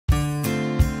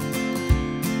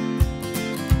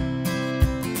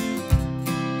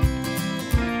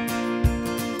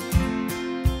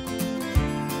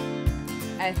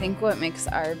I think what makes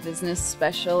our business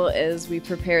special is we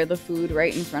prepare the food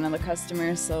right in front of the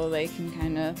customers so they can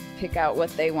kind of pick out what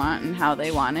they want and how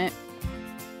they want it.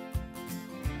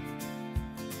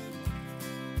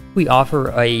 We offer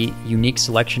a unique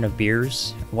selection of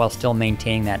beers while still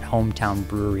maintaining that hometown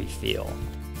brewery feel.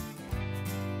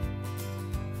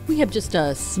 We have just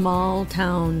a small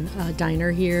town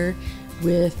diner here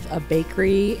with a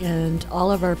bakery, and all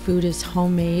of our food is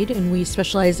homemade, and we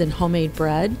specialize in homemade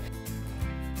bread.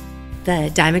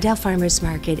 The Dimondale Farmers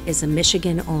Market is a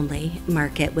Michigan-only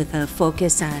market with a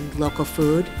focus on local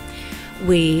food.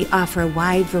 We offer a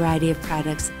wide variety of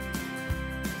products.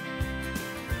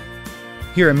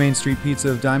 Here at Main Street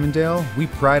Pizza of Dimondale, we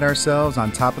pride ourselves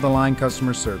on top-of-the-line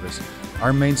customer service.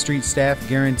 Our Main Street staff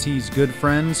guarantees good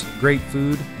friends, great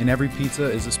food, and every pizza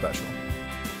is a special.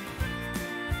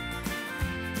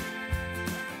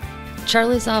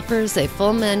 Charlie's offers a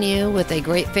full menu with a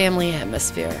great family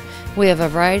atmosphere. We have a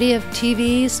variety of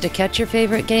TVs to catch your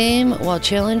favorite game while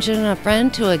challenging a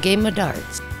friend to a game of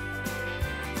darts.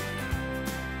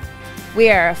 We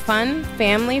are a fun,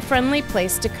 family-friendly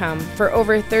place to come for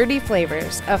over 30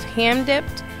 flavors of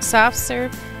ham-dipped,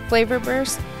 soft-serve, flavor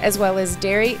bursts, as well as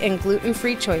dairy and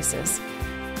gluten-free choices.